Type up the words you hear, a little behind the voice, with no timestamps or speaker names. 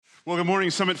Well, good morning,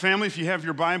 Summit family. If you have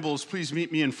your Bibles, please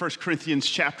meet me in 1 Corinthians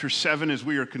chapter 7 as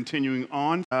we are continuing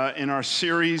on in our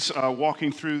series,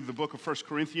 walking through the book of 1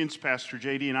 Corinthians. Pastor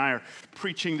JD and I are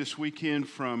preaching this weekend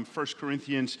from 1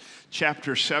 Corinthians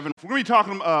chapter 7. We're going to be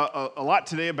talking a lot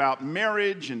today about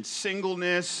marriage and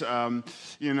singleness.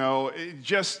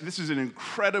 This is an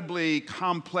incredibly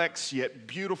complex yet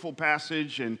beautiful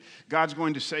passage, and God's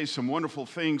going to say some wonderful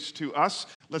things to us.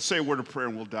 Let's say a word of prayer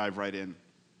and we'll dive right in.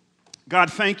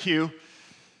 God, thank you.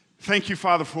 Thank you,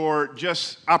 Father, for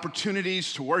just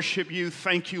opportunities to worship you.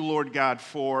 Thank you, Lord God,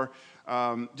 for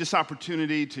this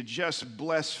opportunity to just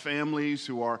bless families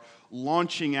who are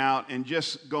launching out and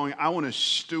just going, I want to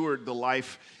steward the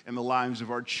life and the lives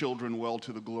of our children well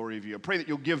to the glory of you. I pray that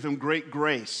you'll give them great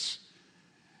grace,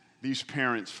 these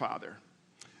parents, Father.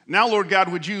 Now, Lord God,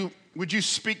 would you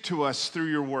speak to us through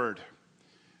your word?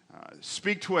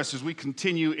 Speak to us as we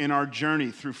continue in our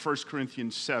journey through 1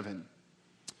 Corinthians 7.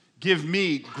 Give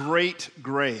me great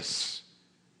grace,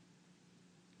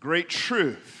 great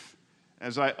truth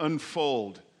as I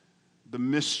unfold the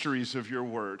mysteries of your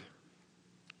word.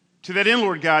 To that end,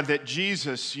 Lord God, that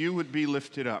Jesus, you would be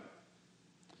lifted up,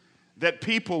 that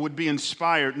people would be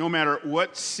inspired no matter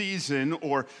what season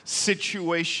or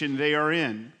situation they are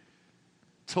in,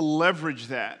 to leverage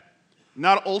that,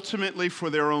 not ultimately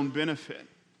for their own benefit,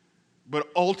 but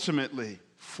ultimately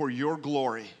for your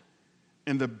glory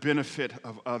and the benefit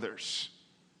of others.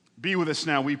 Be with us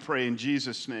now, we pray in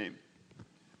Jesus' name.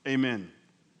 Amen.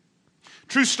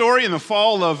 True story, in the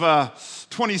fall of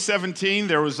 2017,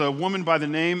 there was a woman by the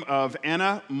name of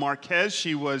Anna Marquez.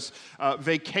 She was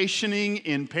vacationing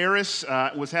in Paris,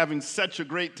 was having such a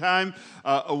great time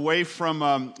away from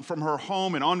her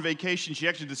home and on vacation. She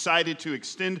actually decided to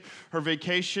extend her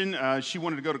vacation. She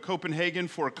wanted to go to Copenhagen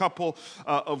for a couple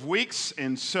of weeks,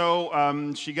 and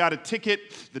so she got a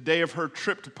ticket the day of her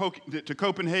trip to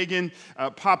Copenhagen,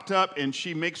 popped up, and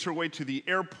she makes her way to the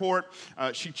airport.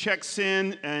 She checks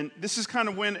in, and this is kind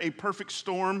of when a perfect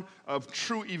storm of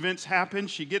true events happened.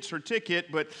 She gets her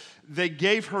ticket, but they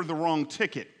gave her the wrong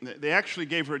ticket. They actually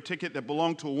gave her a ticket that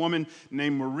belonged to a woman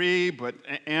named Marie, but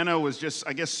Anna was just,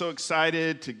 I guess, so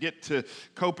excited to get to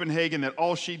Copenhagen that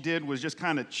all she did was just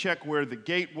kind of check where the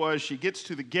gate was. She gets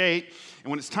to the gate, and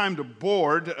when it's time to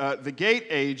board, the gate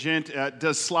agent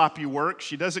does sloppy work.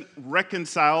 She doesn't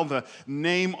reconcile the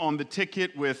name on the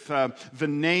ticket with the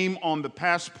name on the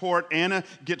passport. Anna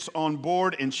gets on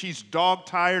board, and she's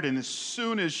dog-tired, and as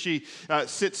soon as she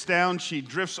sits down, she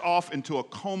drifts off into a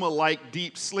coma-like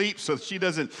deep sleep so she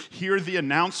doesn't hear the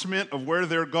announcement of where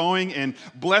they're going. And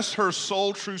bless her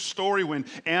soul, true story, when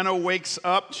Anna wakes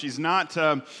up, she's not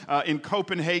in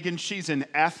Copenhagen, she's in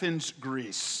Athens,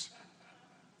 Greece.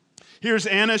 Here's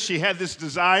Anna. She had this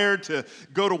desire to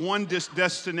go to one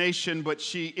destination, but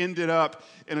she ended up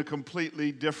in a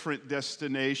completely different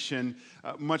destination,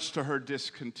 much to her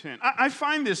discontent. I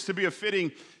find this to be a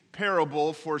fitting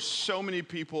parable for so many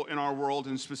people in our world,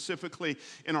 and specifically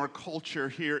in our culture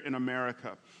here in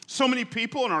America. So many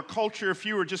people in our culture, if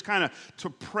you were just kind of to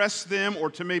press them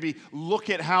or to maybe look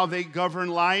at how they govern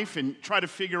life and try to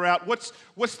figure out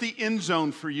what's the end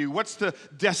zone for you, what's the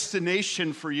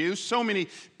destination for you. So many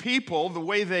people, the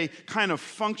way they kind of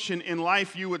function in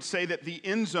life, you would say that the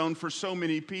end zone for so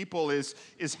many people is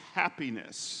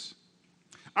happiness.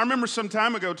 I remember some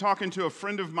time ago talking to a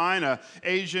friend of mine, an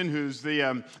Asian who's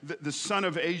the son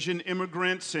of Asian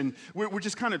immigrants, and we're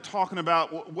just kind of talking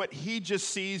about what he just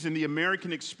sees in the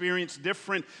American experience,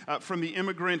 different from the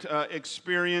immigrant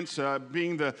experience,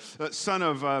 being the son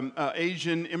of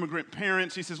Asian immigrant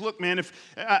parents. He says, "Look, man, if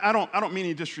I don't mean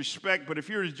any disrespect, but if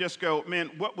you were to just go,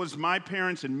 man, what was my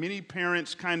parents and many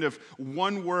parents' kind of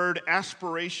one-word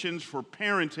aspirations for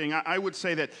parenting?" I would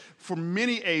say that for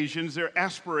many Asians, their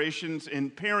aspirations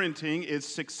in parenting is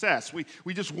success.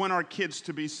 We just want our kids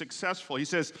to be successful. He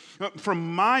says,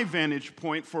 from my vantage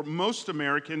point, for most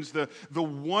Americans, the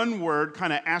one word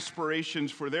kind of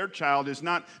aspirations for their child is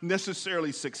not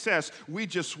necessarily success. We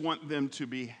just want them to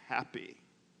be happy.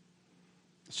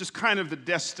 It's just kind of the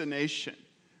destination.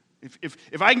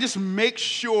 If I can just make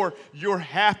sure you're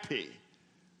happy,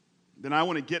 then I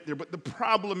want to get there. But the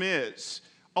problem is,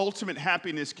 ultimate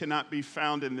happiness cannot be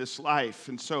found in this life.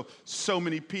 And so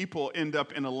many people end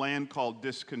up in a land called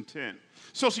discontent.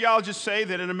 Sociologists say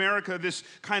that in America, this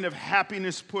kind of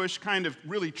happiness push kind of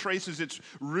really traces its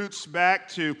roots back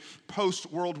to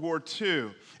post-World War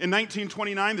II. In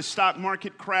 1929, the stock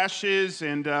market crashes,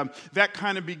 and that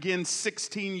kind of begins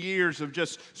 16 years of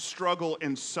just struggle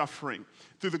and suffering.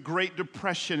 Through the Great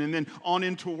Depression and then on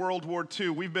into World War II.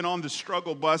 We've been on the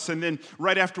struggle bus, and then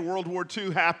right after World War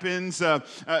II happens,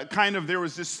 there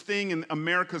was this thing in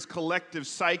America's collective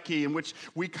psyche in which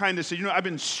we kind of said, I've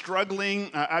been struggling,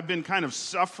 I've been kind of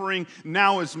suffering,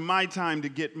 now is my time to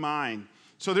get mine.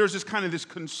 So there's this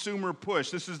consumer push.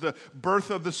 This is the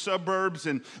birth of the suburbs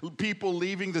and people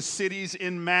leaving the cities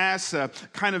en masse,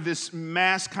 this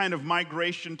mass kind of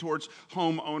migration towards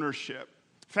home ownership.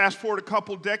 Fast forward a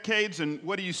couple decades, and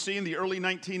what do you see in the early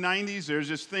 1990s? There's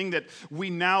this thing that we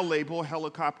now label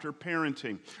helicopter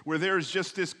parenting, where there's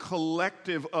just this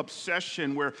collective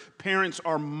obsession where parents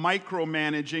are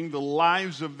micromanaging the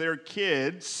lives of their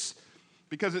kids,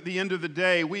 because at the end of the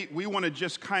day, we want to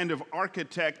just kind of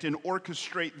architect and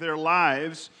orchestrate their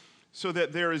lives so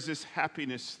that there is this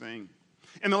happiness thing.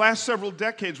 In the last several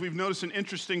decades, we've noticed an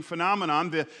interesting phenomenon.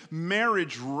 The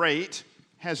marriage rate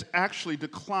has actually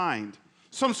declined.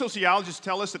 Some sociologists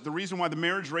tell us that the reason why the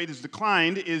marriage rate has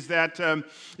declined is that,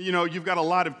 you've got a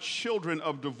lot of children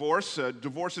of divorce.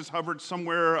 Divorce has hovered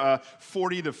somewhere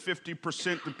 40 to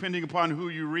 50%, depending upon who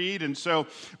you read. And so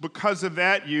because of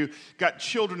that, you got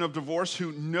children of divorce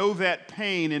who know that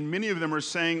pain, and many of them are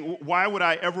saying, why would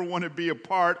I ever want to be a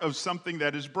part of something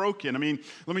that is broken? I mean,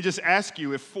 let me just ask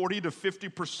you, if 40 to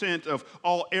 50% of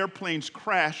all airplanes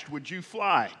crashed, would you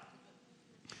fly?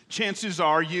 Chances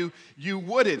are you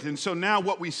wouldn't. And so now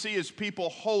what we see is people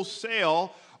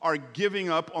wholesale are giving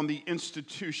up on the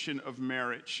institution of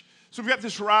marriage. So we've got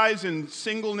this rise in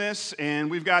singleness, and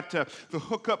we've got the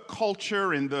hookup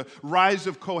culture and the rise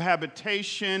of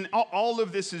cohabitation. All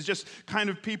of this is just kind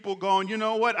of people going, you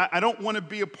know what, I don't want to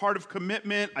be a part of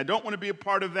commitment. I don't want to be a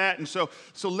part of that. And so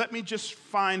let me just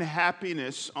find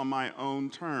happiness on my own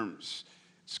terms.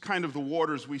 It's kind of the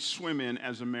waters we swim in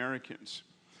as Americans.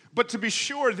 But to be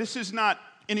sure, this is not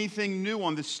anything new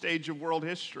on this stage of world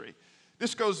history.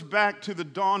 This goes back to the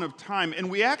dawn of time, and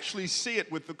we actually see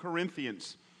it with the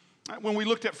Corinthians. When we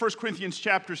looked at 1 Corinthians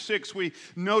chapter 6, we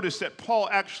noticed that Paul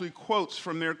actually quotes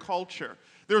from their culture.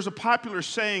 There was a popular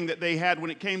saying that they had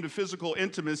when it came to physical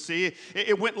intimacy.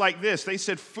 It went like this. They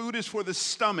said, food is for the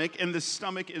stomach, and the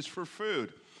stomach is for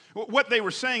food. What they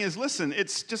were saying is, listen,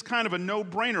 it's just kind of a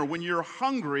no-brainer. When you're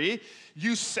hungry,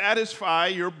 you satisfy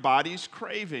your body's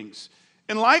cravings.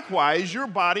 And likewise, your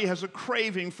body has a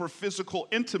craving for physical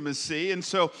intimacy. And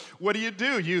so what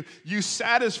do? You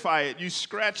satisfy it. You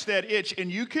scratch that itch,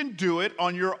 and you can do it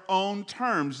on your own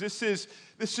terms. This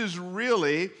is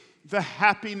really the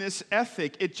happiness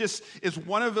ethic. It just is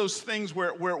one of those things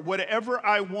where whatever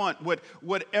I want,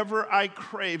 whatever I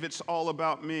crave, it's all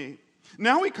about me.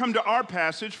 Now we come to our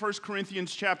passage, 1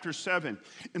 Corinthians chapter 7.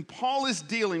 And Paul is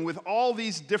dealing with all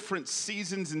these different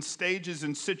seasons and stages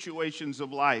and situations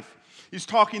of life. He's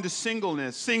talking to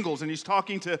singles, and he's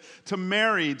talking to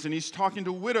marrieds, and he's talking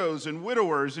to widows and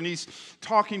widowers, and he's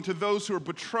talking to those who are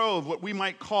betrothed, what we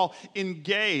might call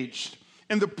engaged.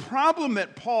 And the problem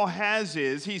that Paul has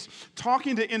is he's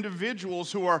talking to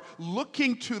individuals who are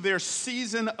looking to their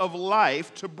season of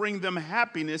life to bring them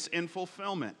happiness and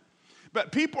fulfillment.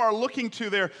 But people are looking to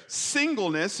their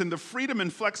singleness and the freedom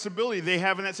and flexibility they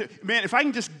have in that. Man, if I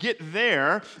can just get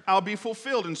there, I'll be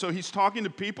fulfilled. And so he's talking to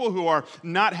people who are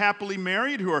not happily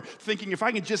married, who are thinking, if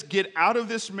I can just get out of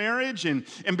this marriage and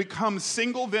become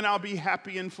single, then I'll be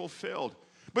happy and fulfilled.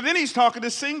 But then he's talking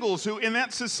to singles who, in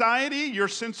that society, your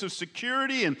sense of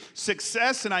security and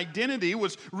success and identity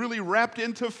was really wrapped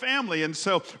into family. And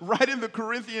so right in the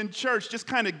Corinthian church, just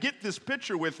kind of get this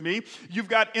picture with me. You've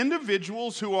got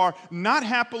individuals who are not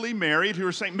happily married who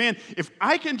are saying, man, if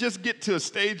I can just get to a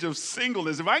stage of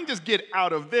singleness, if I can just get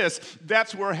out of this,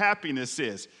 that's where happiness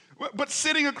is. But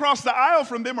sitting across the aisle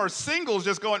from them are singles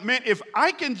just going, man, if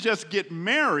I can just get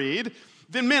married,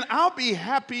 then, man, I'll be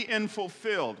happy and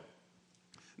fulfilled.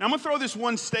 Now, I'm going to throw this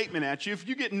one statement at you. If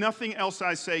you get nothing else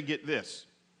I say, get this.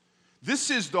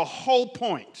 This is the whole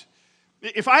point.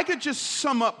 If I could just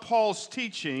sum up Paul's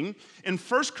teaching in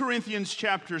 1 Corinthians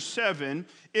chapter 7,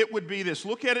 it would be this.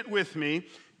 Look at it with me.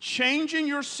 Changing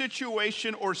your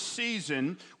situation or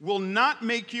season will not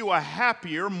make you a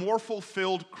happier, more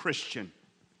fulfilled Christian.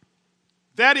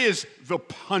 That is the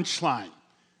punchline.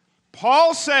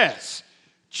 Paul says,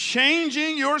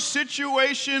 changing your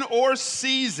situation or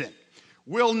season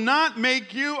will not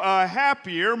make you a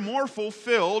happier, more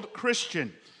fulfilled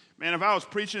Christian. Man, if I was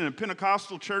preaching in a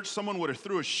Pentecostal church, someone would have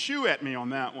threw a shoe at me on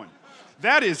that one.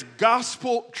 That is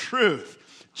gospel truth.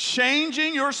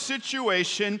 Changing your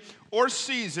situation or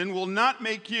season will not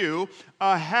make you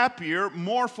a happier,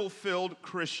 more fulfilled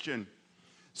Christian.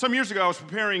 Some years ago, I was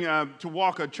preparing to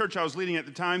walk a church I was leading at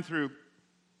the time through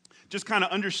just kind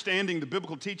of understanding the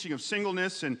biblical teaching of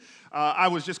singleness, and I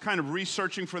was just kind of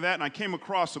researching for that, and I came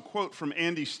across a quote from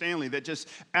Andy Stanley that just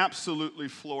absolutely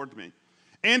floored me.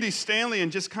 Andy Stanley,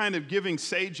 and just kind of giving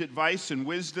sage advice and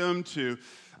wisdom to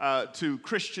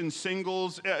Christian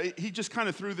singles, he just kind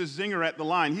of threw this zinger at the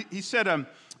line. He said,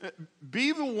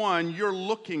 be the one you're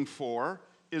looking for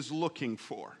is looking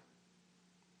for.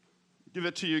 Give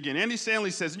it to you again. Andy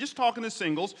Stanley says, just talking to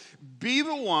singles, be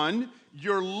the one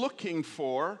you're looking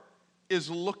for is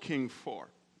looking for.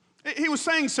 He was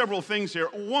saying several things here.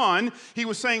 One, he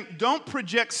was saying, don't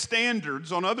project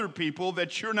standards on other people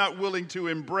that you're not willing to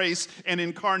embrace and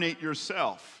incarnate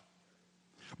yourself.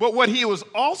 But what he was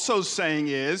also saying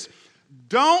is,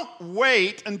 don't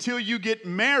wait until you get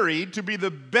married to be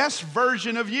the best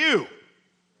version of you.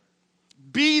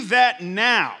 Be that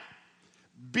now.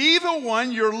 Be the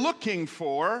one you're looking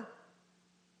for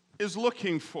is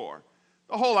looking for.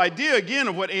 The whole idea, again,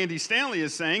 of what Andy Stanley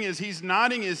is saying is he's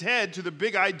nodding his head to the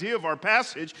big idea of our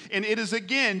passage, and it is,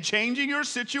 again, changing your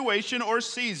situation or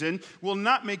season will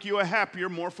not make you a happier,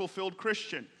 more fulfilled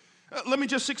Christian. Let me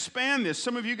just expand this.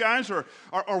 Some of you guys are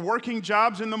working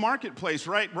jobs in the marketplace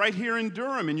right here in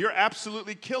Durham, and you're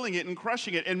absolutely killing it and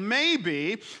crushing it. And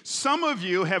maybe some of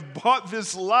you have bought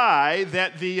this lie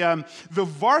that the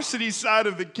varsity side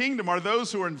of the kingdom are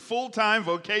those who are in full-time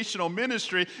vocational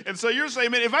ministry. And so you're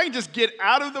saying, man, if I can just get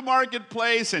out of the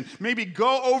marketplace and maybe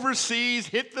go overseas,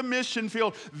 hit the mission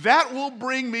field, that will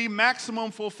bring me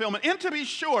maximum fulfillment. And to be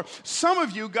sure, some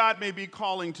of you, God may be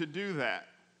calling to do that.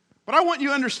 But I want you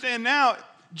to understand now,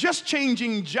 just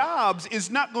changing jobs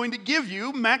is not going to give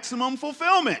you maximum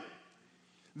fulfillment.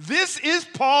 This is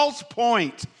Paul's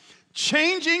point.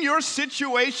 Changing your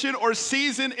situation or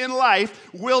season in life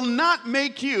will not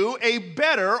make you a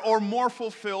better or more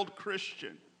fulfilled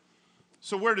Christian.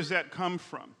 So where does that come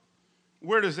from?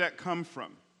 Where does that come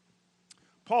from?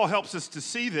 Paul helps us to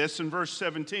see this in verse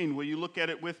 17. Will you look at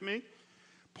it with me?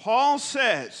 Paul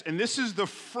says, and this is the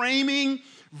framing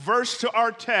verse to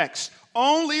our text,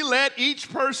 only let each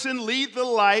person lead the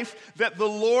life that the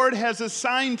Lord has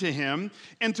assigned to him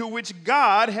and to which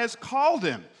God has called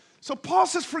him. So Paul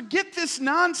says, forget this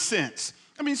nonsense.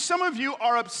 I mean, some of you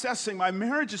are obsessing. My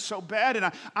marriage is so bad,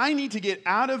 and I need to get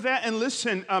out of that. And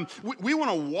listen, we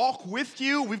want to walk with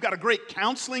you. We've got a great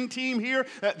counseling team here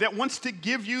that wants to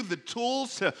give you the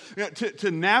tools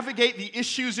to navigate the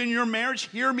issues in your marriage.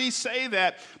 Hear me say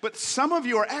that. But some of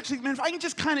you are actually, man, if I can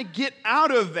just kind of get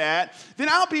out of that, then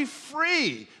I'll be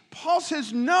free. Paul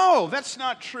says, no, that's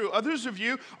not true. Others of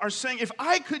you are saying, if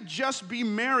I could just be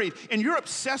married, and you're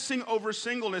obsessing over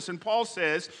singleness. And Paul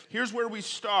says, here's where we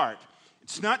start.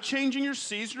 It's not changing your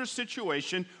season or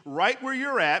situation right where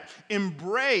you're at.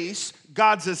 Embrace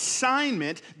God's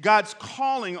assignment, God's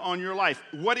calling on your life.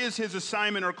 What is his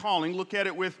assignment or calling? Look at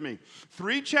it with me.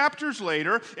 3 chapters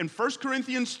later, in 1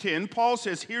 Corinthians 10, Paul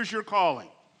says, here's your calling.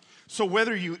 So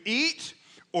whether you eat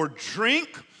or drink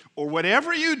or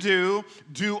whatever you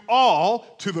do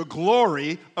all to the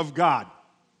glory of God.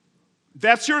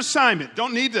 That's your assignment.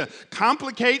 Don't need to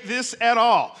complicate this at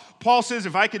all. Paul says,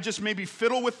 if I could just maybe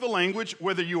fiddle with the language,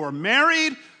 whether you are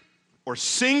married or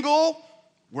single,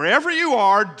 wherever you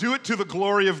are, do it to the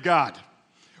glory of God.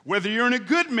 Whether you're in a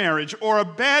good marriage or a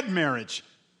bad marriage,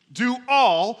 do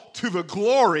all to the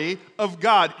glory of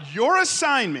God. Your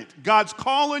assignment, God's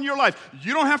call in your life,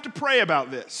 you don't have to pray about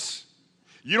this.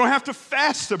 You don't have to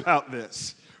fast about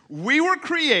this. We were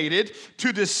created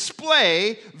to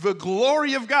display the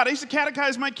glory of God. I used to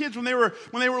catechize my kids when they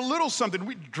were little something.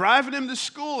 We'd driving them to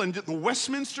school and did the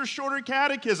Westminster Shorter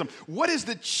Catechism. What is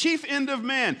the chief end of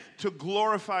man? To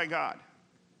glorify God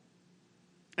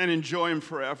and enjoy him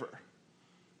forever.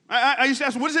 I used to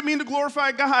ask, what does it mean to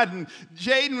glorify God? And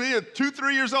Jaden, 2,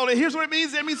 3 years old, here's what it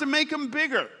means. It means to make him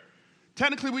bigger.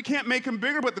 Technically, we can't make him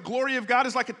bigger, but the glory of God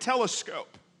is like a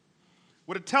telescope.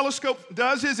 What a telescope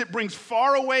does is it brings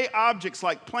faraway objects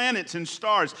like planets and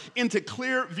stars into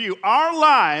clear view. Our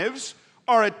lives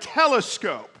are a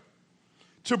telescope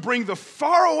to bring the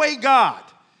faraway God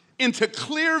into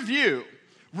clear view,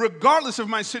 regardless of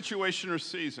my situation or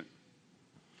season.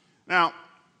 Now,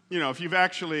 you know, if you've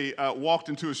actually walked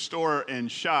into a store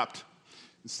and shopped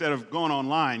instead of going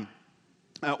online,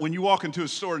 when you walk into a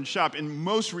store and shop, in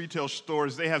most retail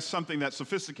stores, they have something that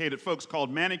sophisticated folks call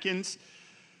mannequins,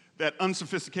 that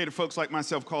unsophisticated folks like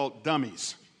myself call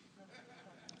dummies.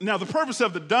 Now, the purpose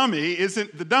of the dummy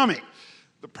isn't the dummy.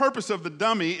 The purpose of the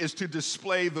dummy is to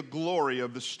display the glory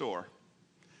of the store.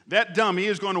 That dummy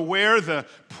is going to wear the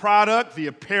product, the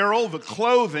apparel, the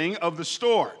clothing of the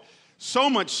store. So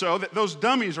much so that those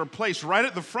dummies are placed right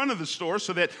at the front of the store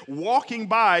so that walking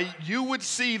by, you would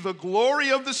see the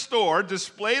glory of the store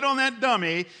displayed on that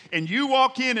dummy, and you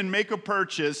walk in and make a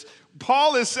purchase.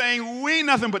 Paul is saying, we ain't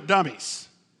nothing but dummies.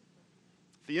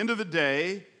 At the end of the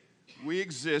day, we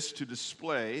exist to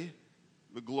display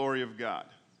the glory of God.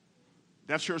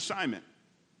 That's your assignment.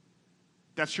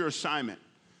 That's your assignment.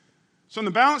 So in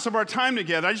the balance of our time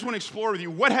together, I just want to explore with you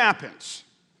what happens.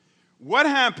 What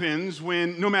happens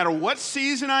when no matter what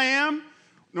season I am,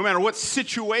 no matter what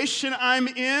situation I'm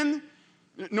in,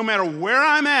 no matter where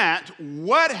I'm at,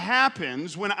 what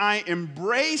happens when I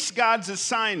embrace God's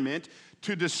assignment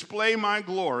to display my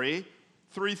glory?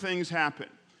 Three things happen.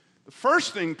 The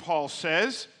first thing Paul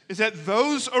says is that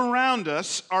those around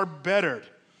us are bettered.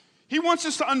 He wants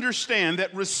us to understand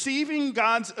that receiving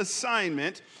God's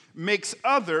assignment makes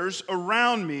others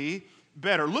around me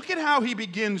better. Look at how he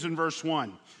begins in verse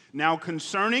 1. Now,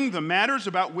 concerning the matters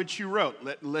about which you wrote,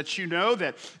 let you know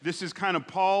that this is kind of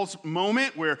Paul's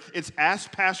moment where it's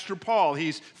Ask Pastor Paul.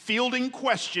 He's fielding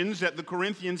questions that the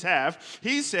Corinthians have.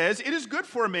 He says, it is good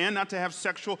for a man not to have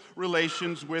sexual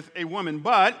relations with a woman,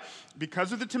 but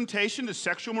because of the temptation to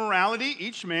sexual morality,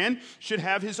 each man should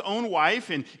have his own wife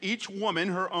and each woman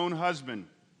her own husband.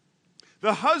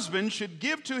 The husband should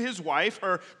give to his wife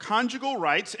her conjugal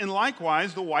rights, and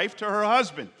likewise the wife to her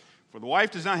husband. For the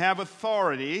wife does not have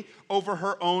authority over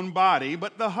her own body,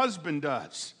 but the husband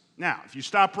does. Now, if you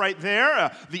stop right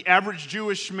there, the average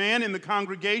Jewish man in the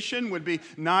congregation would be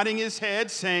nodding his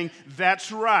head saying, that's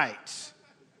right.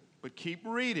 But keep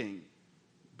reading,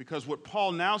 because what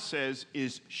Paul now says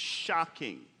is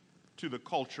shocking to the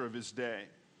culture of his day.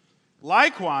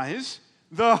 Likewise,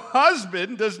 the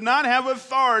husband does not have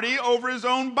authority over his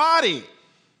own body,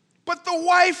 but the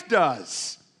wife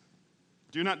does.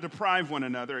 Do not deprive one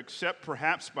another, except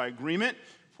perhaps by agreement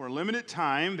for a limited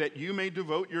time, that you may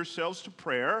devote yourselves to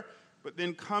prayer, but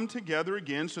then come together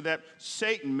again so that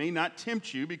Satan may not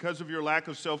tempt you because of your lack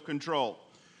of self-control.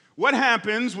 What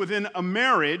happens within a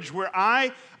marriage where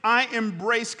I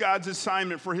embrace God's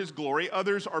assignment for his glory,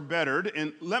 others are bettered,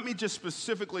 and let me just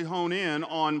specifically hone in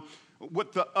on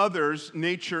what the other's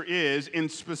nature is,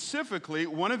 and specifically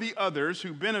one of the others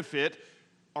who benefit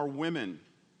are women.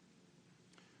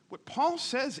 What Paul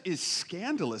says is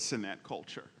scandalous in that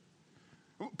culture.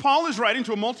 Paul is writing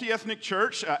to a multi-ethnic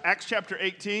church. Acts chapter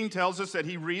 18 tells us that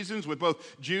he reasons with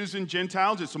both Jews and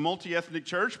Gentiles. It's a multi-ethnic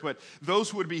church, but those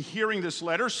who would be hearing this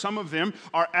letter, some of them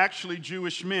are actually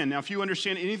Jewish men. Now, if you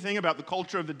understand anything about the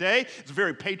culture of the day, it's a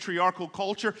very patriarchal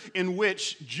culture in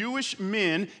which Jewish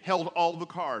men held all the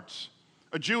cards.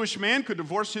 A Jewish man could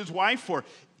divorce his wife for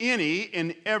any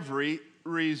and every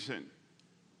reason.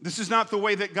 This is not the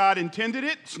way that God intended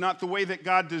it. It's not the way that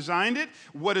God designed it.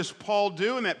 What does Paul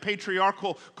do in that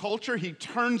patriarchal culture? He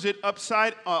turns it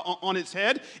upside on its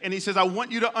head, and he says, I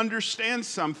want you to understand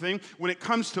something. When it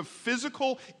comes to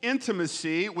physical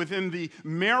intimacy within the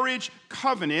marriage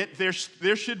covenant, there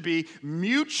should be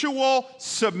mutual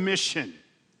submission.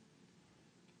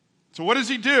 So what does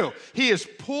he do? He is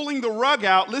pulling the rug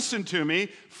out, listen to me,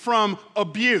 from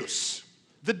abuse.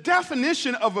 The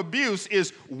definition of abuse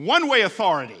is one-way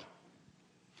authority,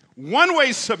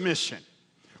 one-way submission.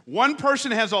 One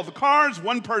person has all the cards,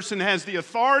 one person has the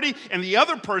authority, and the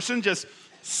other person just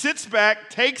sits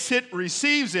back, takes it,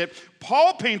 receives it.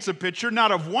 Paul paints a picture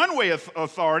not of one-way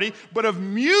authority, but of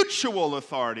mutual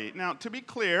authority. Now, to be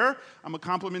clear, I'm a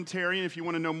complementarian. If you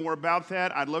want to know more about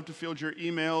that, I'd love to field your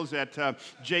emails at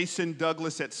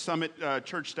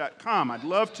jasondouglas@summitchurch.com. I'd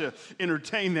love to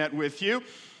entertain that with you.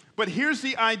 But here's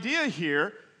the idea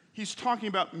here. He's talking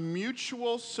about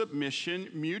mutual submission,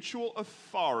 mutual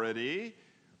authority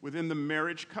within the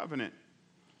marriage covenant.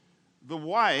 The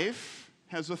wife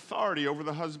has authority over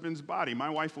the husband's body. My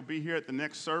wife will be here at the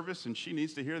next service, and she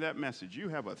needs to hear that message. You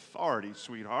have authority,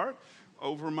 sweetheart,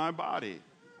 over my body.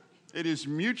 It is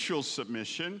mutual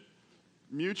submission,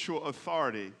 mutual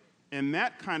authority. In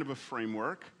that kind of a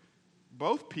framework,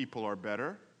 both people are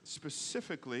better,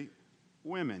 specifically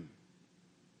women.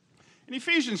 In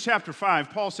Ephesians chapter 5,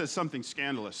 Paul says something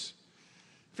scandalous.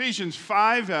 Ephesians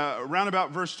 5, around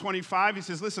about verse 25, he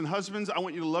says, listen, husbands, I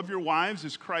want you to love your wives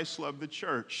as Christ loved the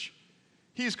church.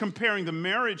 He is comparing the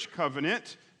marriage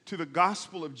covenant to the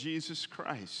gospel of Jesus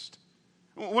Christ.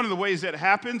 One of the ways that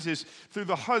happens is through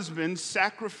the husband's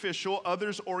sacrificial,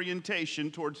 others' orientation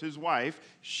towards his wife,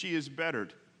 she is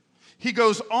bettered. He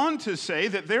goes on to say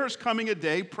that there is coming a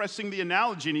day, pressing the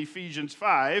analogy in Ephesians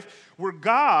 5, where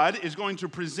Christ is going to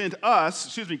present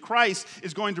us,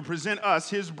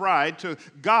 his bride, to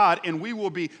God, and we will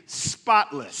be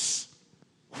spotless.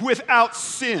 without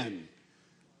sin.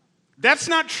 That's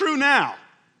not true now.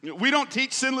 We don't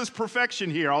teach sinless perfection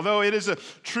here, although it is a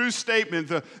true statement.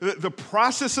 The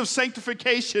process of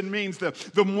sanctification means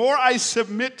the more I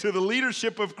submit to the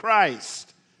leadership of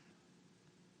Christ,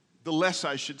 the less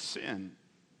I should sin.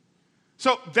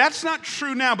 So that's not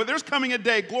true now, but there's coming a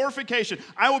day, glorification.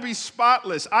 I will be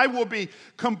spotless. I will be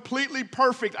completely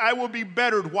perfect. I will be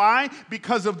bettered. Why?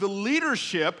 Because of the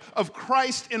leadership of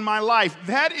Christ in my life.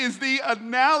 That is the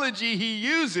analogy he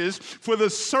uses for the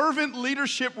servant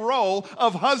leadership role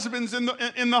of husbands in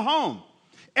the home.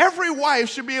 Every wife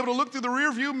should be able to look through the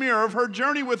rearview mirror of her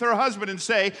journey with her husband and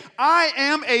say, I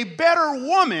am a better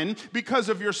woman because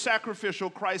of your sacrificial,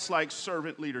 Christ-like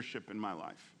servant leadership in my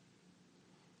life.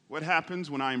 What happens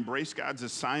when I embrace God's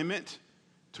assignment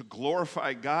to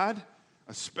glorify God,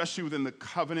 especially within the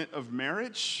covenant of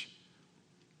marriage?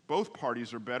 Both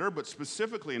parties are better, but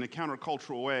specifically in a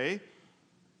countercultural way,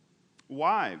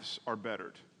 wives are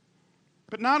bettered.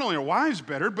 But not only are wives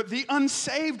bettered, but the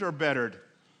unsaved are bettered.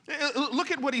 Look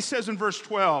at what he says in verse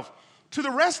 12. To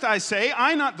the rest I say,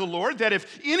 I, not the Lord, that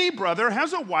if any brother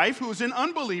has a wife who is an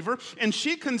unbeliever and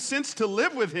she consents to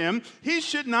live with him, he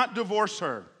should not divorce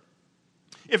her.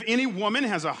 If any woman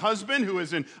has a husband who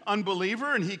is an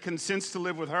unbeliever and he consents to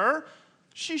live with her,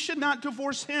 she should not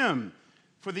divorce him.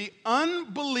 For the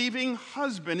unbelieving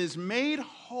husband is made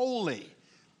holy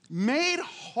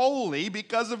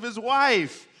because of his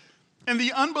wife. And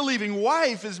the unbelieving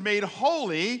wife is made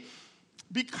holy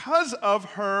because of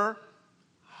her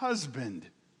husband.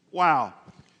 Wow.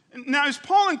 Now, is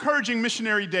Paul encouraging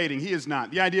missionary dating? He is not.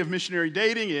 The idea of missionary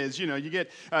dating is, you get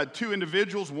two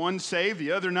individuals, one saved,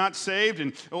 the other not saved,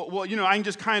 and, I can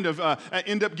just kind of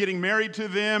end up getting married to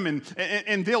them,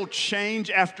 and they'll change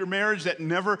after marriage. That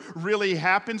never really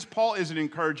happens. Paul isn't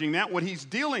encouraging that. What he's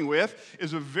dealing with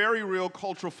is a very real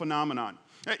cultural phenomenon.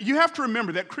 You have to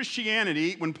remember that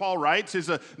Christianity, when Paul writes, is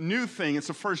a new thing.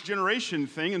 It's a first-generation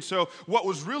thing. And so what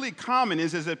was really common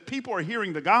is that people are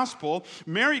hearing the gospel,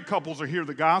 married couples are hearing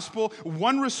the gospel,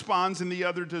 one responds and the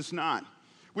other does not.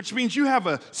 Which means you have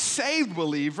a saved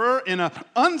believer and an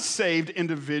unsaved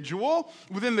individual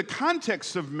within the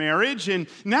context of marriage. And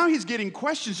now he's getting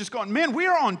questions just going, man, we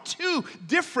are on two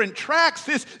different tracks.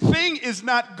 This thing is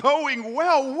not going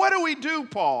well. What do we do,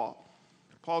 Paul?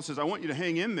 Paul says, I want you to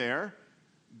hang in there.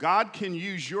 God can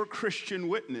use your Christian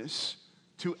witness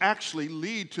to actually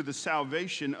lead to the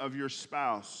salvation of your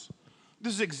spouse.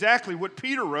 This is exactly what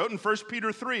Peter wrote in 1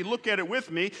 Peter 3. Look at it with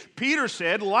me. Peter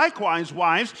said, likewise,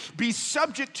 wives, be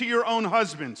subject to your own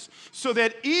husbands, so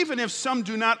that even if some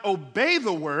do not obey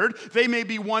the word, they may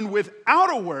be won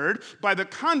without a word by the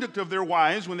conduct of their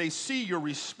wives when they see your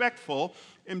respectful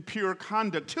and pure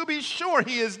conduct. To be sure,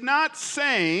 he is not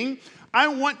saying, I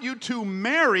want you to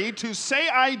marry, to say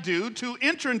I do, to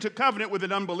enter into covenant with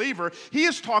an unbeliever. He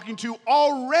is talking to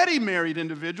already married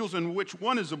individuals in which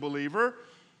one is a believer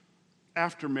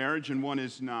after marriage and one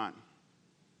is not.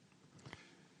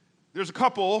 There's a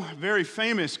couple, very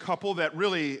famous couple, that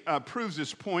really proves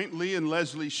this point, Lee and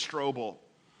Leslie Strobel.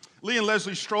 Lee and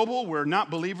Leslie Strobel were not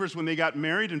believers when they got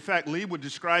married. In fact, Lee would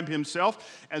describe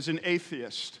himself as an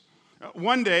atheist.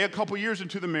 One day, a couple years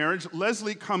into the marriage,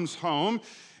 Leslie comes home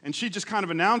and she just kind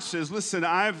of announces, listen,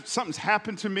 something's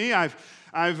happened to me. I've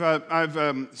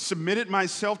submitted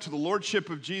myself to the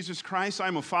lordship of Jesus Christ.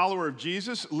 I'm a follower of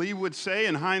Jesus. Lee would say,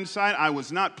 in hindsight, I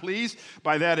was not pleased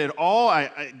by that at all.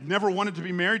 I never wanted to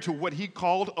be married to what he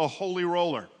called a holy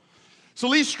roller. So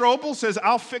Lee Strobel says,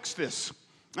 I'll fix this.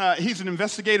 He's an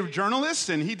investigative journalist,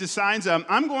 and he decides,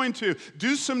 I'm going to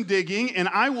do some digging, and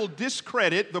I will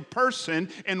discredit the person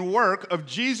and work of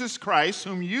Jesus Christ,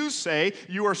 whom you say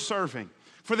you are serving.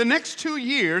 For the next 2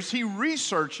 years, he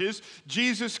researches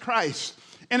Jesus Christ.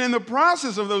 And in the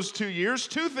process of those 2 years,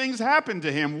 two things happened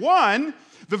to him. One,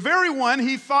 the very one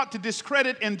he thought to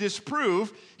discredit and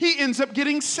disprove, he ends up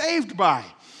getting saved by.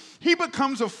 He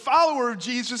becomes a follower of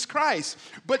Jesus Christ.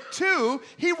 But two,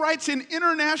 he writes an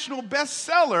international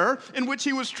bestseller in which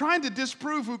he was trying to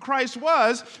disprove who Christ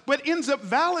was, but ends up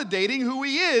validating who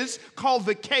he is, called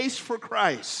The Case for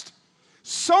Christ.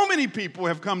 So many people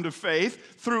have come to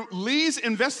faith through Lee's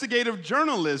investigative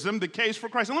journalism, The Case for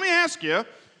Christ. And let me ask you,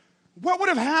 what would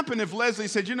have happened if Leslie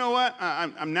said, you know what,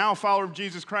 I'm now a follower of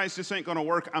Jesus Christ, this ain't going to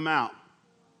work, I'm out?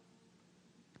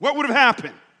 What would have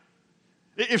happened?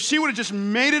 If she would have just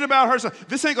made it about herself,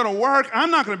 this ain't going to work, I'm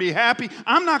not going to be happy,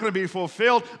 I'm not going to be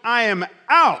fulfilled, I am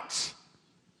out.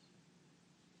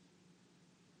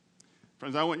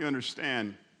 Friends, I want you to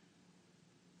understand,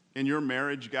 in your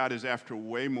marriage, God is after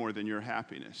way more than your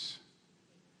happiness.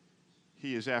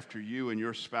 He is after you and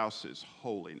your spouse's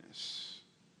holiness.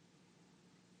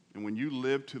 And when you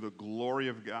live to the glory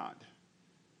of God,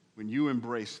 when you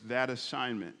embrace that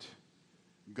assignment,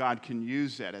 God can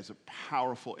use that as a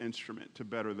powerful instrument to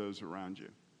better those around you.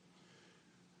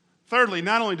 Thirdly,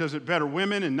 not only does it better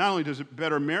women and not only does it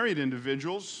better married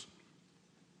individuals,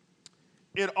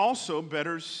 it also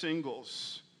betters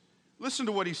singles. Listen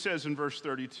to what he says in verse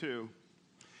 32.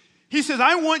 He says,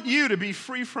 I want you to be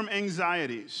free from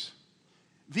anxieties.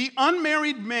 The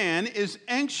unmarried man is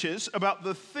anxious about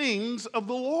the things of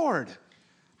the Lord,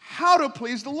 how to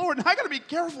please the Lord. And I got to be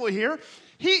careful here.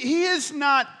 He is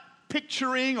not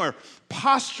picturing or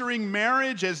posturing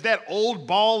marriage as that old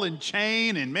ball and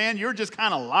chain, and man, you're just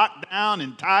kind of locked down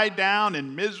and tied down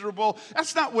and miserable.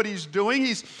 That's not what he's doing.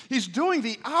 He's doing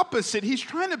the opposite. He's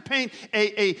trying to paint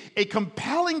a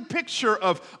compelling picture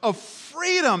of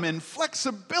freedom and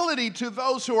flexibility to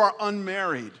those who are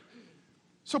unmarried.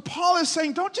 So Paul is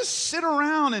saying, don't just sit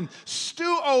around and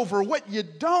stew over what you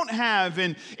don't have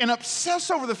and obsess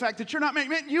over the fact that you're not married.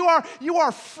 Man, you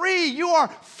are free. You are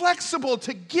flexible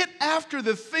to get after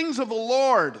the things of the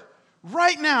Lord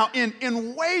right now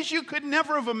in ways you could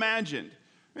never have imagined.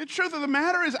 The truth of the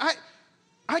matter is,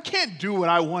 I can't do what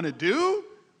I want to do.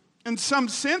 In some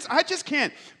sense, I just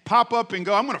can't pop up and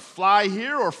go, I'm going to fly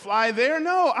here or fly there.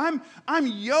 No, I'm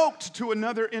yoked to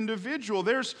another individual.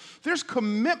 There's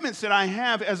commitments that I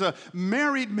have as a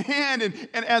married man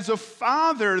and as a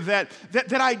father that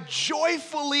I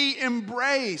joyfully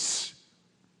embrace.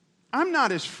 I'm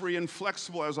not as free and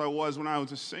flexible as I was when I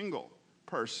was a single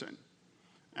person.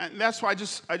 And that's why I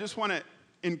just want to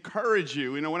encourage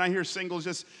you. You know, when I hear singles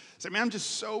just say, man, I'm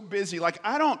just so busy. Like,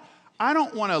 I don't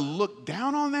want to look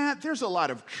down on that. There's a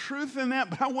lot of truth in that,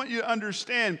 but I want you to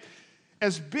understand,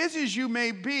 as busy as you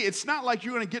may be, it's not like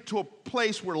you're going to get to a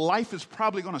place where life is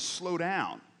probably going to slow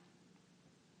down.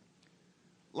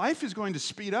 Life is going to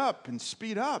speed up and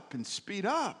speed up and speed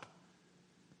up.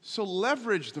 So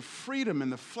leverage the freedom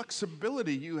and the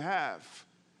flexibility you have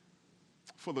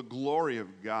for the glory of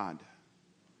God.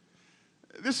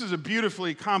 This is a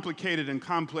beautifully complicated and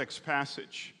complex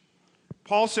passage.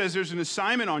 Paul says there's an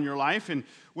assignment on your life, and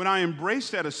when I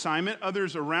embrace that assignment,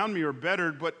 others around me are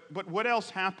bettered, but what else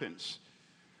happens?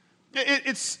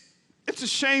 It's a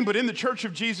shame, but in the Church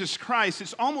of Jesus Christ,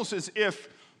 it's almost as if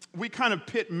we kind of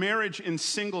pit marriage and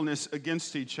singleness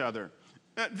against each other.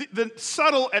 The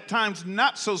subtle, at times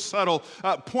not so subtle,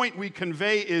 point we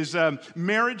convey is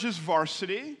marriage is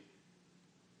varsity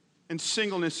and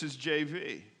singleness is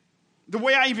JV. The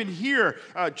way I even hear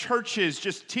churches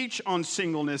just teach on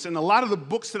singleness, and a lot of the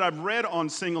books that I've read on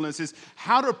singleness, is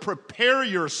how to prepare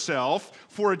yourself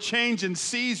for a change in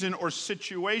season or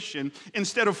situation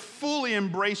instead of fully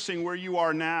embracing where you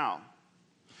are now.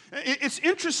 It's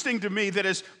interesting to me that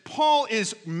as Paul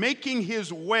is making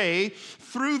his way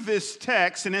through this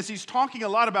text, and as he's talking a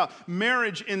lot about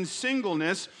marriage and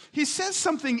singleness, he says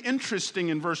something interesting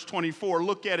in verse 24.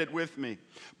 Look at it with me.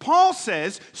 Paul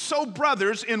says, so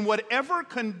brothers, in whatever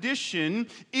condition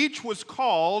each was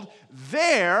called,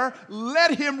 there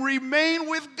let him remain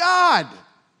with God.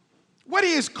 What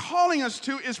he is calling us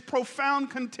to is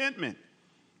profound contentment.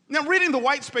 Now, reading the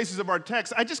white spaces of our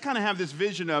text, I just kind of have this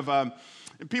vision of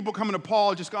people coming to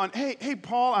Paul just going, hey,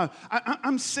 Paul,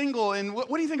 I'm single, and what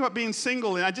do you think about being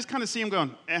single? And I just kind of see him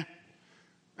going,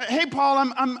 Hey, Paul,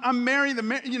 I'm married.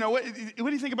 What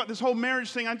do you think about this whole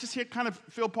marriage thing? I just kind of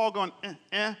feel Paul going,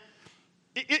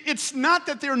 It's not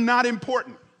that they're not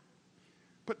important,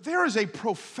 but there is a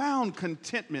profound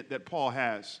contentment that Paul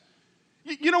has.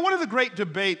 You know, one of the great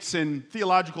debates in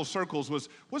theological circles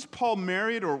was Paul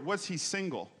married or was he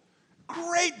single?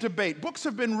 Great debate. Books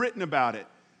have been written about it.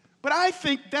 But I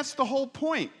think that's the whole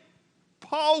point.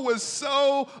 Paul was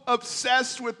so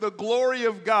obsessed with the glory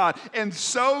of God and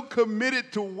so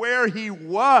committed to where he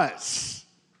was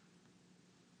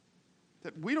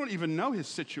that we don't even know his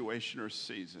situation or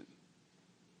season.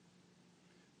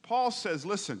 Paul says,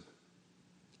 listen,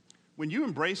 when you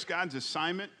embrace God's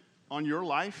assignment on your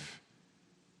life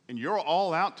and you're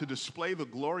all out to display the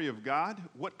glory of God,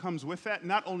 what comes with that?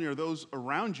 Not only are those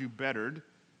around you bettered,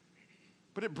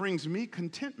 but it brings me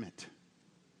contentment.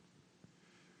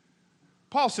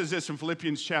 Paul says this in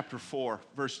Philippians chapter 4,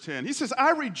 verse 10. He says,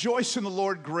 I rejoice in the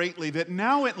Lord greatly that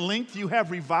now at length you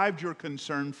have revived your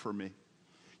concern for me.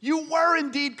 You were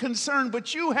indeed concerned,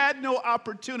 but you had no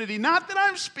opportunity. Not that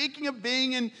I'm speaking of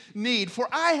being in need, for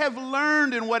I have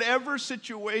learned in whatever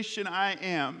situation I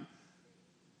am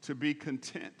to be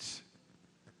content.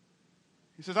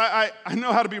 He says, I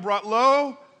know how to be brought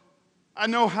low. I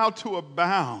know how to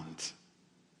abound.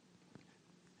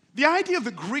 The idea of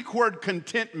the Greek word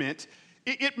contentment,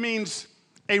 it means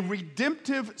a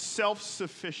redemptive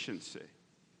self-sufficiency.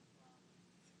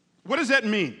 What does that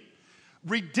mean?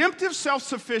 Redemptive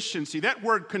self-sufficiency, that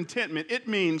word contentment, it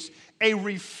means a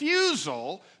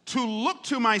refusal to look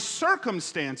to my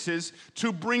circumstances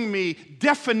to bring me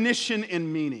definition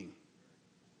and meaning.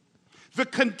 The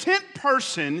content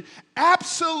person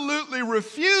absolutely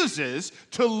refuses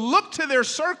to look to their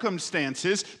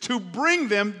circumstances to bring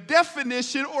them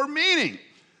definition or meaning.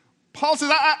 Paul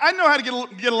says, I know how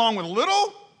to get along with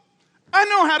little. I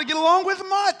know how to get along with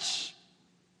much.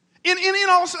 In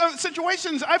all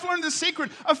situations, I've learned the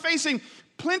secret of facing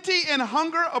plenty and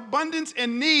hunger, abundance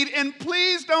and need. And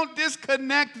please don't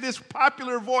disconnect this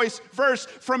popular verse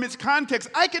from its context.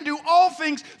 I can do all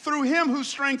things through him who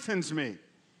strengthens me.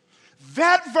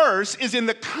 That verse is in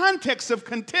the context of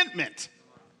contentment.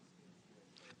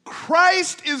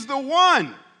 Christ is the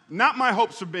one, not my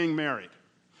hopes of being married.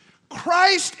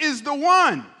 Christ is the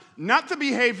one, not the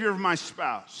behavior of my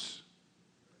spouse,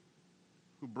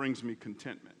 who brings me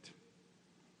contentment.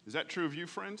 Is that true of you,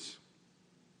 friends?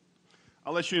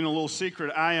 I'll let you in a little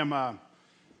secret. I am, I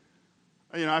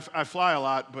fly a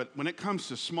lot, but when it comes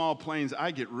to small planes,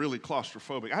 I get really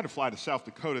claustrophobic. I had to fly to South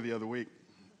Dakota the other week,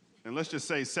 and let's just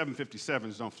say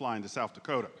 757s don't fly into South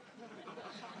Dakota.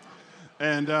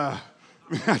 And I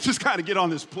just kind of get on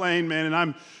this plane, man, and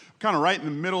I'm kind of right in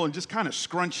the middle and just kind of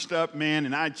scrunched up, man,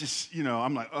 and I just,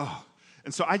 I'm like, oh.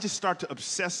 And so I just start to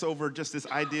obsess over just this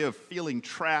idea of feeling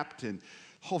trapped and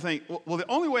whole thing. Well, the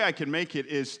only way I can make it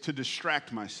is to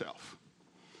distract myself.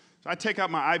 So I take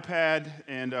out my iPad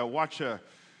and watch a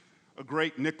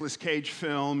great Nicolas Cage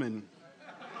film. And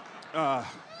have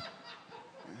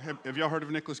y'all heard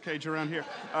of Nicolas Cage around here?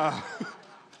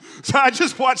 So I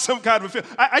just watch some kind of a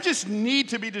film. I just need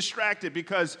to be distracted,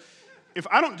 because if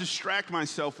I don't distract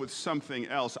myself with something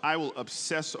else, I will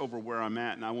obsess over where I'm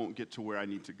at and I won't get to where I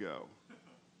need to go.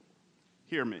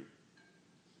 Hear me.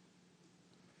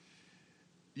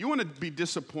 You want to be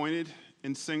disappointed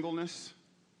in singleness?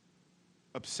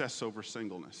 Obsess over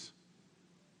singleness.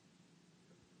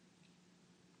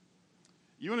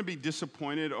 You want to be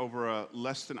disappointed over a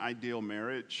less than ideal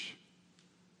marriage?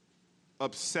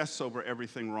 Obsess over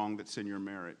everything wrong that's in your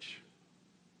marriage.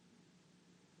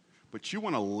 But you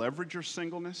want to leverage your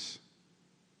singleness?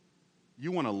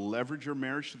 You want to leverage your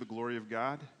marriage to the glory of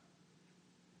God?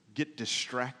 Get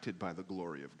distracted by the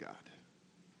glory of God.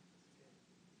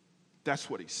 That's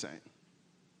what he's saying.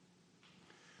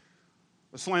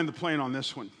 Let's land the plane on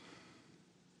this one.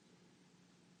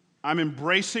 I'm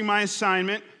embracing my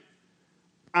assignment.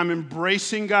 I'm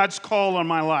embracing God's call on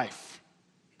my life.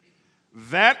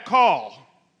 That call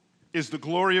is the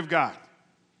glory of God.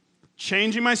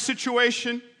 Changing my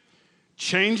situation,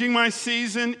 changing my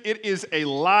season, it is a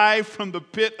lie from the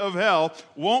pit of hell.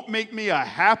 Won't make me a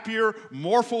happier,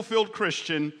 more fulfilled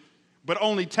Christian, but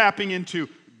only tapping into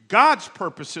God's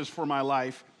purposes for my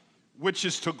life, which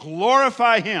is to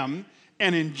glorify him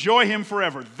and enjoy him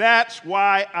forever. That's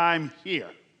why I'm here.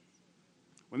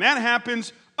 When that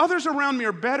happens, others around me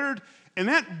are bettered, and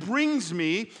that brings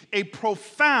me a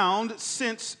profound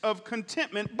sense of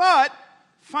contentment. But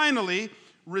finally,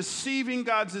 receiving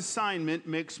God's assignment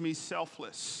makes me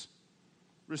selfless.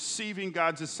 Receiving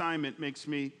God's assignment makes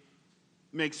me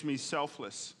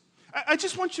selfless. I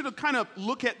just want you to kind of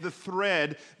look at the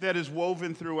thread that is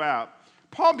woven throughout.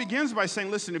 Paul begins by saying,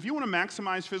 listen, if you want to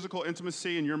maximize physical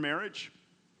intimacy in your marriage,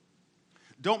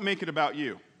 don't make it about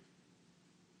you.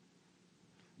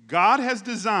 God has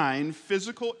designed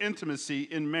physical intimacy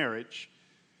in marriage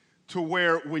to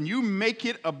where when you make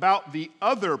it about the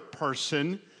other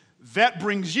person, that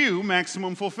brings you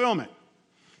maximum fulfillment.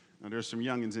 Now, there's some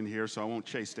youngins in here, so I won't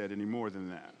chase that any more than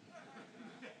that.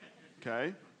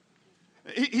 Okay?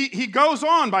 He goes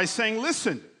on by saying,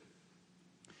 listen,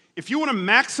 if you want to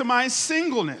maximize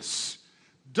singleness,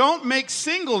 don't make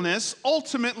singleness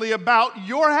ultimately about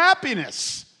your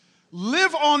happiness.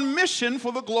 Live on mission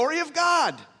for the glory of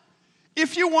God.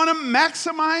 If you want to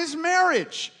maximize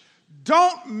marriage,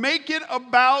 don't make it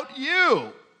about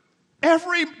you.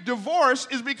 Every divorce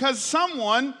is because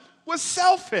someone was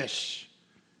selfish.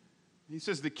 He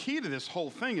says the key to this whole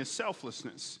thing is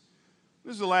selflessness.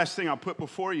 This is the last thing I'll put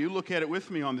before you. Look at it with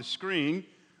me on the screen.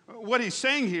 What he's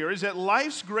saying here is that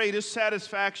life's greatest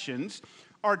satisfactions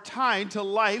are tied to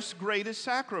life's greatest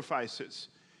sacrifices.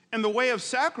 And the way of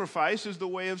sacrifice is the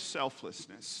way of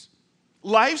selflessness.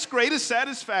 Life's greatest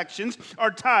satisfactions are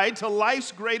tied to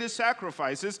life's greatest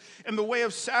sacrifices, and the way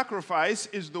of sacrifice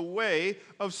is the way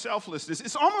of selflessness.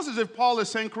 It's almost as if Paul is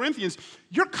saying, Corinthians,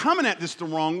 you're coming at this the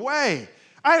wrong way.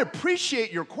 I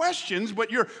appreciate your questions, but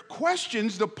your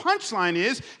questions, the punchline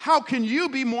is, how can you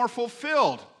be more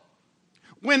fulfilled?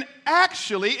 When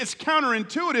actually it's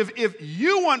counterintuitive. If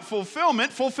you want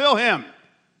fulfillment, fulfill him.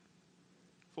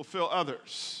 fulfill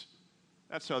others.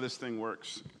 That's how this thing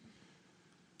works.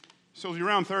 So as you're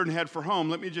around third and head for home,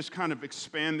 let me just kind of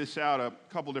expand this out a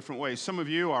couple different ways. Some of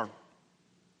you are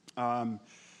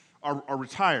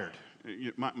retired.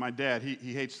 My dad,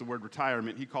 he hates the word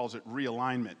retirement. He calls it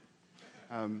realignment.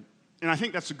 And I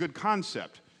think that's a good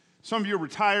concept. Some of you are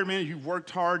retired, man. You've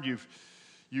worked hard.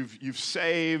 You've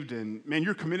saved, and man,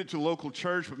 you're committed to a local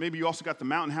church, but maybe you also got the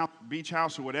mountain house, beach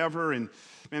house, or whatever. And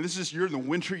man, you're in the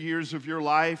winter years of your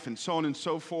life, and so on and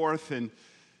so forth.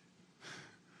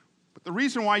 But the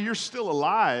reason why you're still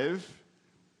alive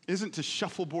isn't to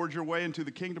shuffleboard your way into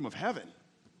the kingdom of heaven.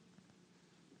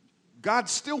 God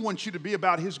still wants you to be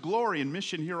about His glory and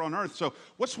mission here on earth. So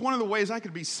what's one of the ways I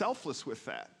could be selfless with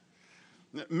that?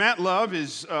 Matt Love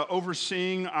is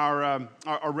overseeing our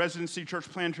residency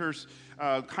church planters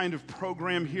kind of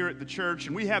program here at the church,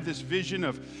 and we have this vision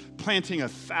of planting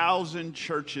 1,000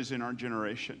 churches in our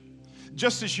generation.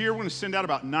 Just this year, we're going to send out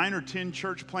about 9 or 10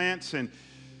 church plants, and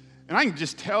I can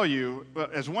just tell you,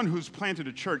 as one who's planted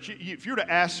a church, if you were to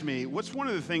ask me, what's one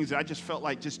of the things that I just felt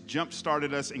like just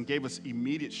jump-started us and gave us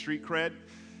immediate street cred?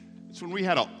 It's when we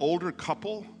had an older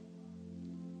couple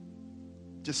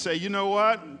just say, you know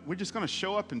what, we're just going to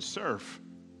show up and serve.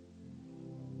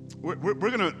 We're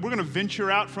going to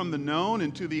venture out from the known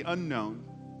into the unknown.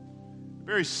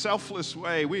 Very selfless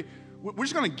way. We're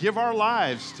just going to give our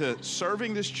lives to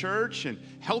serving this church and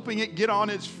helping it get on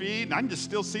its feet. And I can just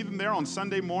still see them there on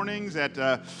Sunday mornings at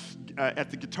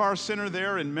the Guitar Center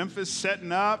there in Memphis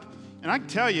setting up. And I can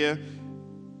tell you,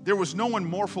 there was no one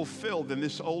more fulfilled than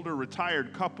this older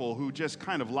retired couple who just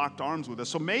kind of locked arms with us.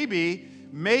 So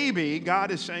maybe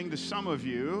God is saying to some of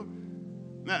you,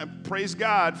 praise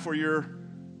God for your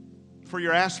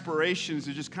aspirations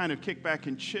to just kind of kick back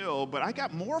and chill, but I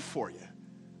got more for you.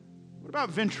 What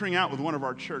about venturing out with one of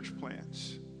our church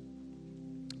plants?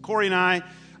 Corey and I,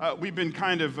 we've been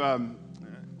kind of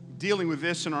dealing with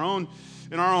this in our own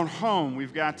home.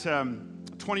 We've got a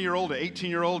 20-year-old, an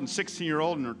 18-year-old, and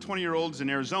 16-year-old, and our 20-year-old's in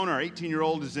Arizona. Our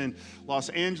 18-year-old is in Los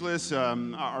Angeles.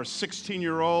 Our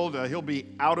 16-year-old, he'll be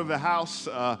out of the house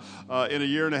in a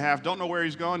year and a half. Don't know where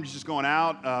he's going. He's just going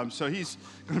out. So he's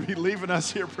going to be leaving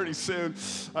us here pretty soon.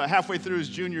 Halfway through his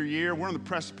junior year, we're on the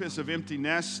precipice of empty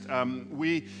nest.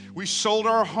 We sold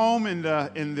our home in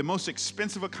the most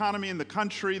expensive economy in the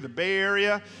country, the Bay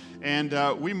Area.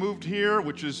 And we moved here,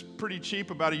 which was pretty cheap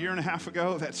about a year and a half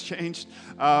ago. That's changed.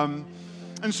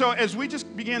 And so as we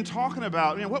just began talking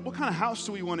about, what kind of house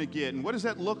do we want to get, and what does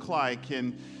that look like?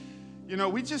 And,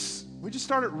 we just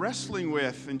started wrestling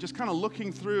with and just kind of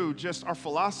looking through just our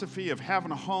philosophy of having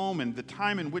a home, and the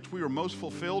time in which we were most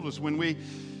fulfilled was when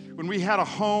we had a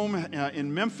home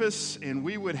in Memphis, and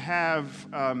we would have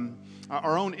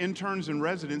our own interns and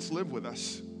residents live with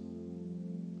us.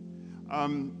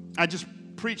 I just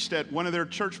preached at one of their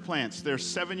church plants, their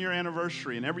 7-year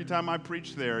anniversary, and every time I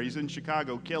preach there, he's in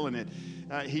Chicago killing it.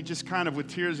 He just kind of with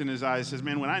tears in his eyes says,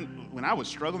 man, when I was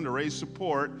struggling to raise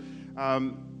support,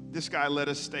 this guy let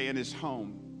us stay in his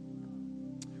home.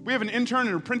 We have an intern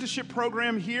and apprenticeship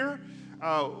program here.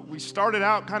 We started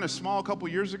out kind of small a couple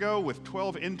years ago with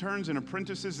 12 interns and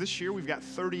apprentices. This year we've got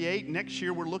 38. Next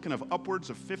year we're looking at upwards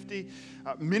of 50.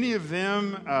 Many of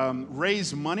them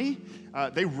raise money.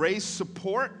 They raise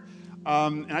support.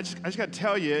 And I just got to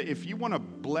tell you, if you want to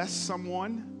bless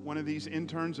someone, one of these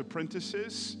interns,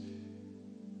 apprentices,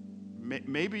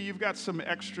 maybe you've got some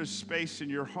extra space in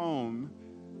your home,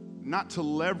 not to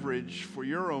leverage for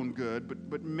your own good,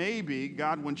 but maybe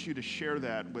God wants you to share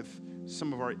that with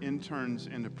some of our interns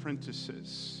and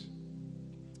apprentices.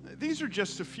 These are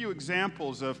just a few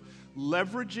examples of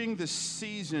leveraging the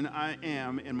season I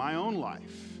am in my own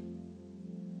life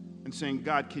and saying,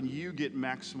 God, can you get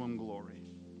maximum glory?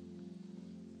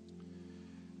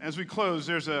 As we close,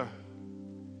 there's a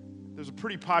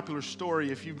pretty popular story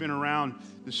if you've been around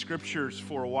the scriptures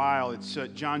for a while. It's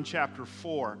John chapter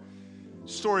 4,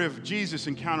 story of Jesus'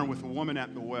 encounter with a woman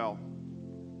at the well.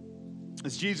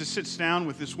 As Jesus sits down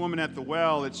with this woman at the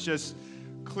well, it's just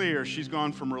clear she's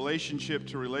gone from relationship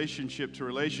to relationship to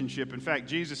relationship. In fact,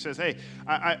 Jesus says, hey,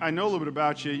 I know a little bit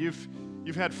about you.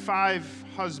 You've had 5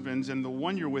 husbands, and the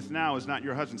one you're with now is not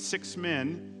your husband. 6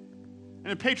 men. In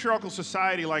a patriarchal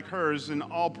society like hers, in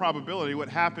all probability, what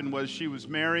happened was she was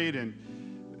married, and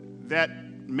that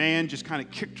man just kind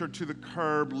of kicked her to the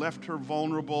curb, left her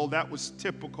vulnerable. That was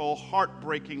typical,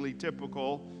 heartbreakingly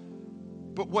typical.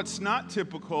 But what's not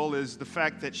typical is the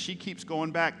fact that she keeps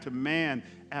going back to man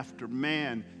after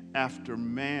man after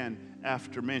man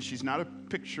after man. She's not a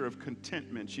picture of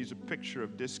contentment. She's a picture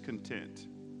of discontent.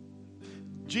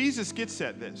 Jesus gets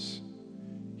at this.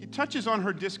 He touches on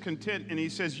her discontent, and he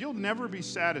says, you'll never be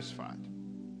satisfied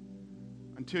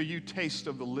until you taste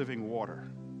of the living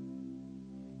water.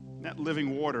 That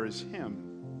living water is Him.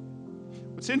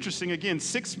 What's interesting, again,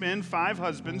 6 men, 5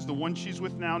 husbands. The one she's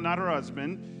with now, not her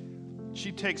husband.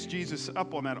 She takes Jesus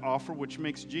up on that offer, which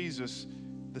makes Jesus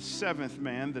the 7th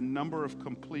man, the number of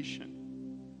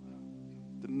completion,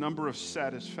 the number of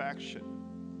satisfaction,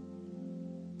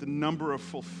 the number of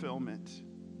fulfillment.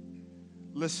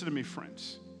 Listen to me,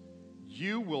 friends.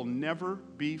 You will never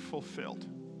be fulfilled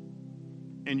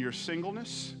in your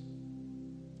singleness,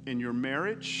 in your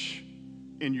marriage,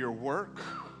 in your work,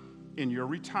 in your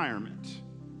retirement,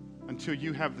 until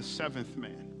you have the 7th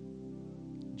man,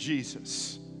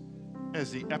 Jesus,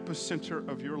 as the epicenter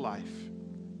of your life.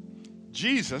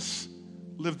 Jesus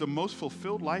lived the most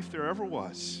fulfilled life there ever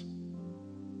was.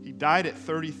 He died at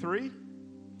 33,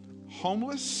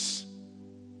 homeless,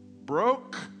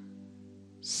 broke,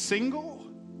 single,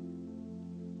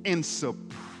 and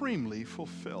supremely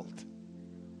fulfilled.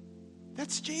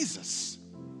 That's Jesus.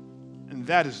 And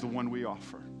that is the one we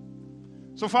offer.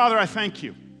 So, Father, I thank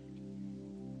you.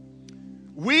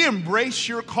 We embrace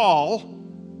your call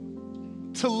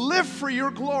to live for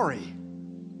your glory.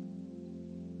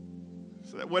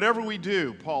 So that whatever we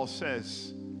do, Paul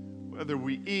says, whether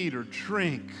we eat or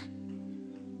drink,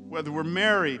 whether we're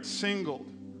married, single,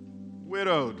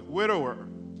 widowed, widower,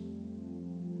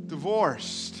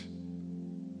 divorced,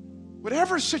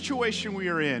 whatever situation we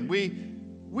are in,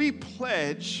 we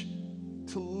pledge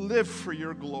to live for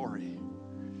your glory.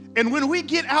 And when we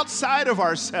get outside of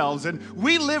ourselves and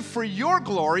we live for your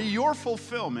glory, your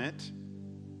fulfillment,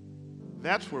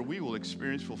 that's where we will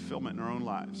experience fulfillment in our own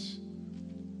lives.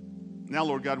 Now,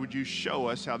 Lord God, would you show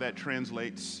us how that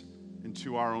translates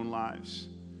into our own lives?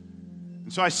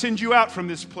 And so I send you out from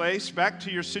this place, back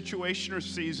to your situation or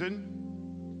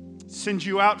season. Send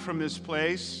you out from this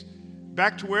place,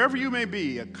 back to wherever you may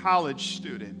be, a college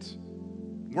student,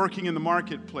 working in the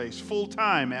marketplace,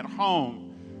 full-time, at home.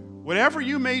 Whatever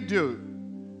you may do,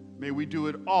 may we do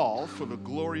it all for the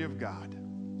glory of God.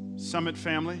 Summit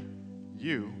family,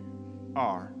 you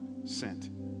are sent.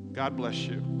 God bless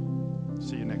you.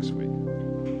 See you next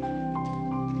week.